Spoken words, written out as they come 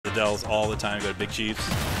the Dells all the time. Go to Big Chiefs.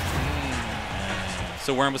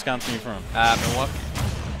 So where in Wisconsin are you from? Milwaukee.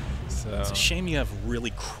 So it's a shame you have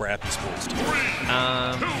really crappy sports teams.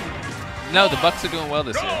 No, the Bucks are doing well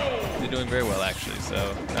this year. They're doing very well, actually.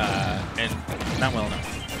 So, and not well enough.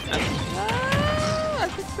 I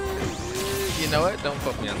think you know what? Don't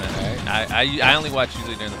quote me on that. All right? I only watch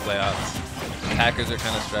usually during the playoffs. The Packers are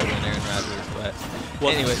kind of struggling, Aaron Rodgers, but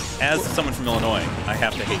anyway. As someone from Illinois, I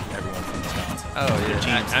have to hate everyone from Wisconsin. Oh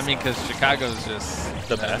yeah, I mean, because Chicago's just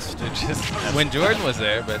the best. They're just when Jordan was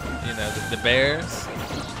there, but you know the Bears.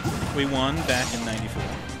 We won back in '94.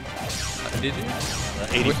 Did you?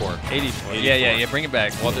 84. 84. Yeah. Bring it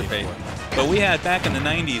back, Walter Payton. But we had back in the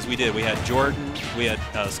 '90s. We did. We had Jordan. We had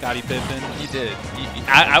Scottie Pippen. You did.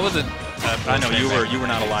 I wasn't. I know you were. You were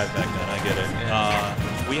not alive back then. I get it.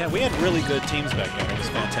 Yeah. We had really good teams back then. It was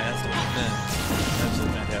fantastic. Yeah.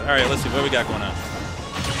 Absolutely fantastic. All right, let's see what we got going on.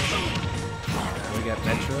 We got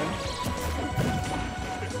Metro.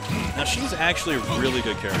 Now she's actually a really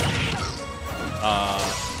good character.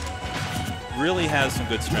 Really has some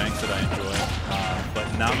good strengths that I enjoy, but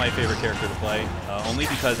not my favorite character to play. Only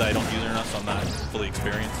because I don't use her enough, so I'm not fully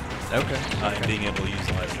experienced. Okay. In being able to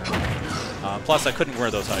utilize her. Plus, I couldn't wear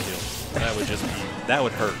those high heels. That would just that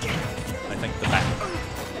would hurt. I think the back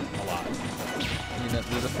a lot. You know,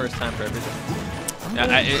 there's a first time for everything.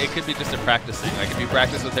 It could be just a practice thing. Like if you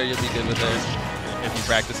practice with her, you'll be good with her. If you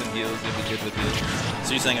practice in heels, you'll be good with heels.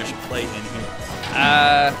 So you're saying I should play in heels?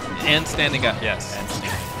 And standing up, yes. And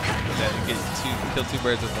standing. Kill two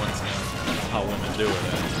birds with one stone. That's how women do it.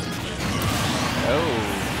 Oh.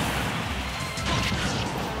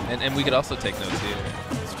 And we could also take notes here.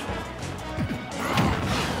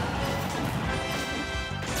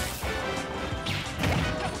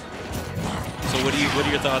 So what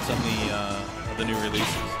are your thoughts on the new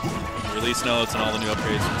releases? The release notes and all the new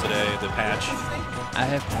upgrades from today, the patch? I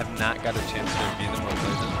have not got a chance to review them or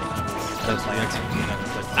play them.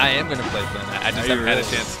 I am going to play them. I just haven't had a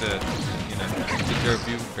chance to, get your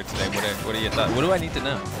review for today. What are your thoughts? What do I need to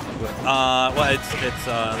know? Well, it's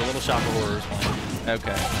the Little Shop of Horrors one.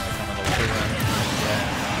 Okay.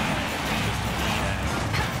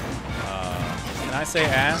 Can I say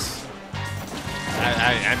ass?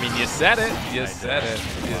 I mean, you said it. You said it.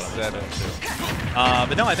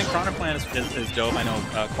 But no, I think Chrono Plan is dope. I know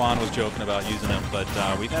Quan was joking about using him, but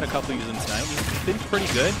we've had a couple using tonight. He's been pretty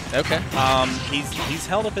good. Okay. He's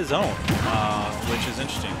held up his own, which is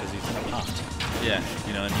interesting because he's hot. Yeah.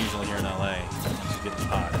 And usually here in LA, you get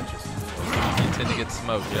hot. It just you tend to get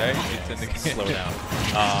smoked, right? You tend to slow down.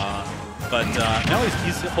 But no,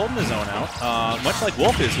 he's holding his own out, much like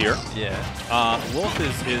Wolf is here. Yeah. Wolf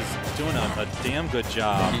is doing a damn good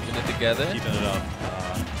job. Keeping it together. Keeping it up.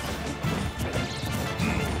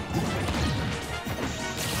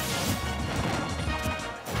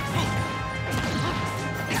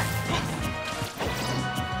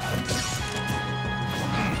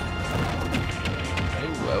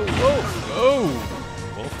 Whoa.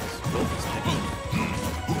 Wolf is taking.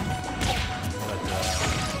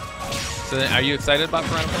 So then, are you excited about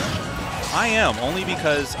Chrono Plan? I am, only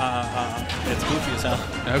because it's goofy as hell.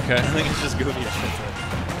 Okay. I think it's just goofy as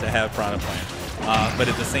shit to have Chrono Plan. But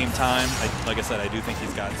at the same time, like I said, I do think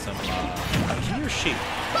he's got some. He or she?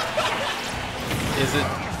 Is it?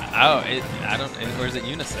 Oh, I don't. Or is it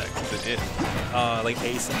unisex? Is it? Like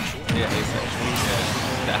asexual. Yeah, asexual.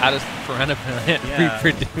 Yeah. How does Piranha Plant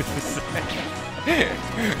reproduce?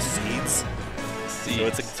 Seeds. So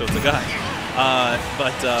it's a guy.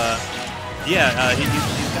 Yeah, he's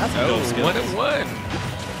got some dope skills. 1-1.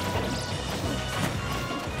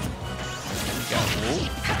 We got Wolf.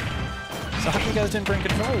 So how come you guys didn't bring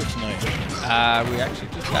controllers tonight? We actually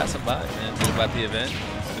just passed some by, man. Knew about the event.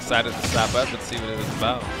 Decided to stop up and see what it was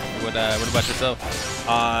about. What about yourself?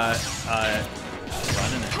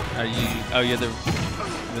 Running it. Are you? Oh, you're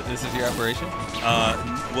this is your operation?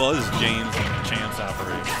 Well, this is James and Champ's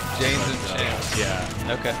operation. James and Champ.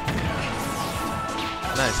 Yeah. Okay.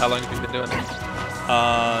 Nice. How long have you been doing this?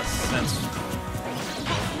 Since.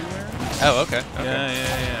 Oh, okay.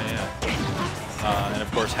 Yeah. And of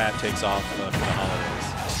course, Hat takes off for the holidays,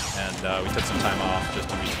 and we took some time off just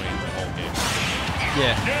in between the whole game.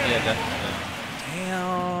 Yeah, definitely.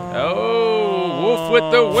 Damn. Oh, Wolf with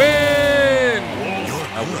the win!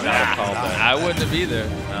 I would not have called that. I wouldn't have either.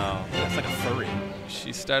 No, that's like a furry.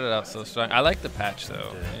 She started out so strong. I like the patch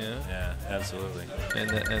though. Yeah, absolutely. And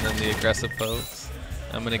then the aggressive pose.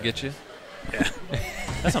 I'm gonna get you. Yeah.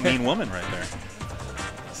 That's a mean woman right there.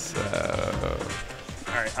 So.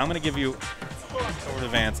 All right, I'm gonna give you Over to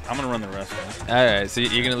Vance. I'm going to run the rest of it. All right, so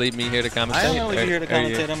you're going to leave me here to commentate? I am going to leave you here to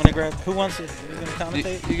commentate. I'm going to grab. Who wants it? Are you going to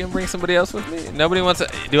commentate? You can bring somebody else with me? Nobody wants to.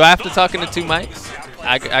 Do I have to talk into 2 mics?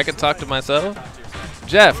 I can talk to myself?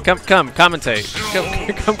 Jeff, come commentate.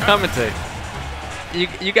 Come commentate.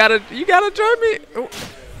 You gotta join me.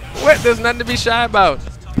 What? There's nothing to be shy about.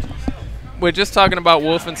 We're just talking about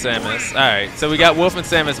Wolf and Samus. All right, so we got Wolf and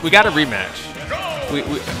Samus. We got a rematch.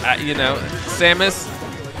 You know, Samus,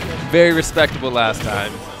 very respectable last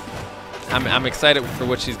time. I'm excited for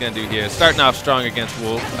what she's gonna do here. Starting off strong against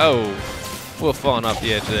Wolf. Oh, Wolf falling off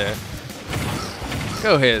the edge there.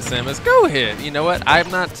 Go ahead, Samus. Go ahead. You know what? I'm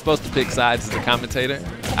not supposed to pick sides as a commentator.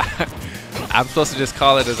 I'm supposed to just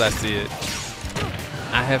call it as I see it.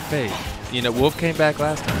 I have faith. You know, Wolf came back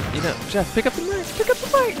last time. You know, Jeff, pick up the mic. Pick up the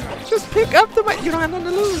mic. Just pick up the mic. You don't have nothing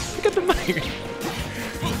to lose. Pick up the mic.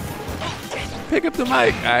 Pick up the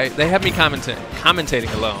mic. All right. They have me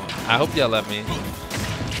commentating alone. I hope y'all love me.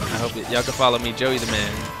 I hope y'all can follow me, Joey the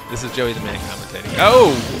Man. This is Joey the Man commentating.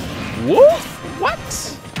 Oh, Wolf?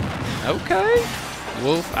 What? Okay.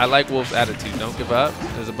 Wolf, I like Wolf's attitude. Don't give up.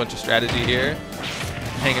 There's a bunch of strategy here.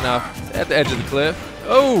 Hanging off at the edge of the cliff.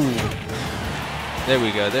 Oh! There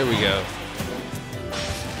we go. There we go.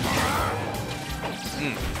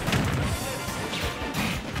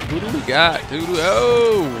 Who do we got?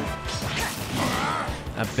 Oh!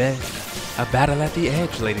 A battle at the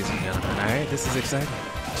edge, ladies and gentlemen. All right, this is exciting.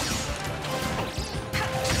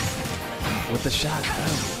 With the shot.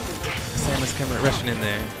 Oh. Samus coming rushing in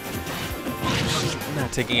there. She's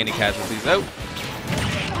not taking any casualties. Oh!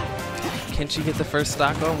 Can she get the first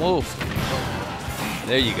stock on Wolf?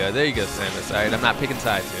 There you go. There you go, Samus. All right, I'm not picking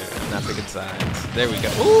sides here. I'm not picking sides. There we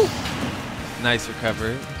go. Ooh! Nice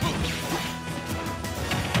recovery.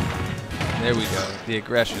 There we go. The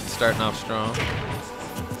aggression starting off strong.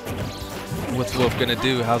 What's Wolf gonna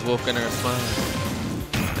do? How's Wolf gonna respond?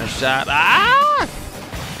 A shot. Ah!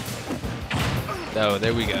 Oh,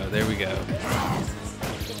 there we go. There we go.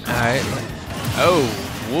 All right. Oh,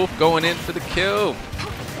 Wolf going in for the kill.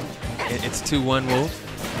 It's 2-1 Wolf.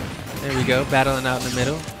 There we go. Battling out in the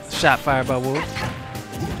middle. Shot fired by Wolf.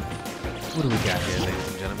 What do we got here, ladies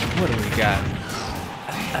and gentlemen? What do we got?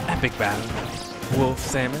 An epic battle. Wolf,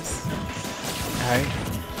 Samus. All right.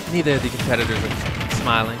 Neither of the competitors are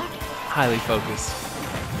smiling. Highly focused.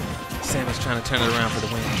 Samus trying to turn it around for the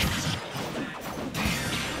win.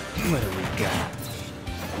 What do we got?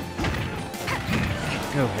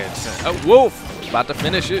 Go ahead, son. Oh, Wolf! About to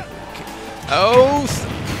finish it. Oh,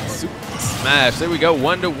 super smash. There we go.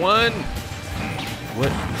 1-1.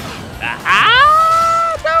 What?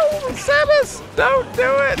 Ah! No, Samus! Don't do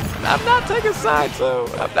it! I'm not taking sides, though.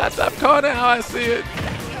 I'm calling it how I see it.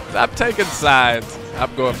 I'm taking sides.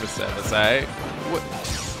 I'm going for Samus, all right? What?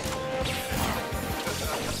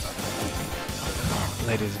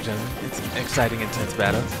 Ladies and gentlemen, it's an exciting, intense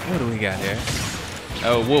battle. What do we got here?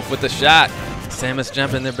 Oh, Wolf with the shot. Samus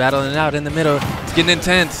jumping, they're battling it out in the middle. It's getting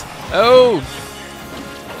intense. Oh!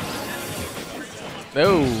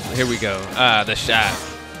 Oh, here we go. Ah, the shot.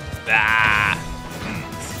 Ah!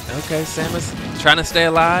 Okay, Samus trying to stay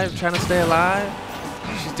alive,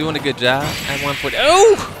 She's doing a good job at 140.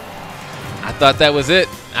 Oh! I thought that was it.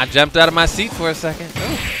 I jumped out of my seat for a second.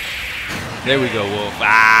 Oh. There we go, Wolf.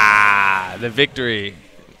 Ah! The victory.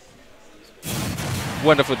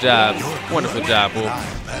 Wonderful job. Wonderful job, Wolf.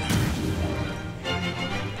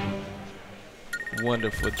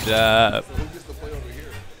 Wonderful job.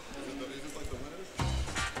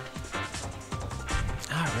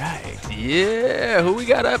 All right. Yeah, who we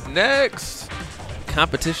got up next?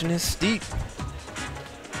 Competition is steep.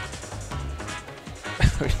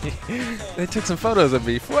 They took some photos of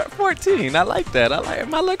me. 14. I like that.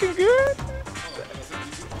 Am I looking good?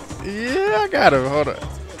 Yeah, I got him. Hold on.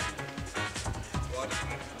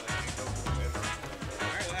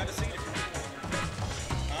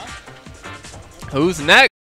 Who's next?